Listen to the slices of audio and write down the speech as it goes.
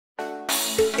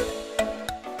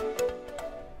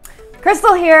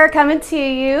Crystal here, coming to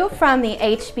you from the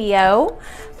HBO,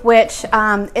 which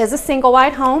is a single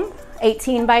wide home,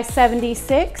 18 by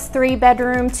 76,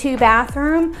 3-bedroom,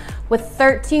 2-bathroom with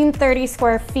 1330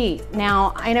 square feet.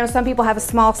 Now, I know some people have a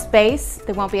small space,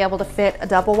 they won't be able to fit a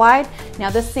double wide.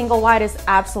 Now this single wide is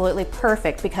absolutely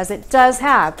perfect because it does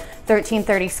have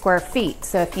 1330 square feet.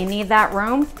 So if you need that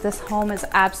room, this home is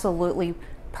absolutely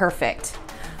perfect.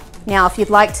 Now, if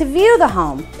you'd like to view the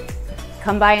home,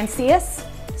 come by and see us.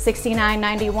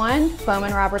 6991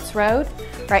 Bowman Roberts Road,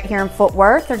 right here in Fort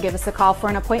Worth, or give us a call for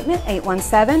an appointment,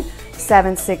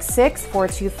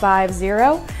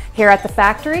 817-766-4250. Here at the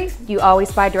factory, you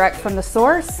always buy direct from the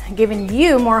source, giving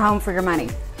you more home for your money.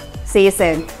 See you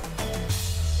soon.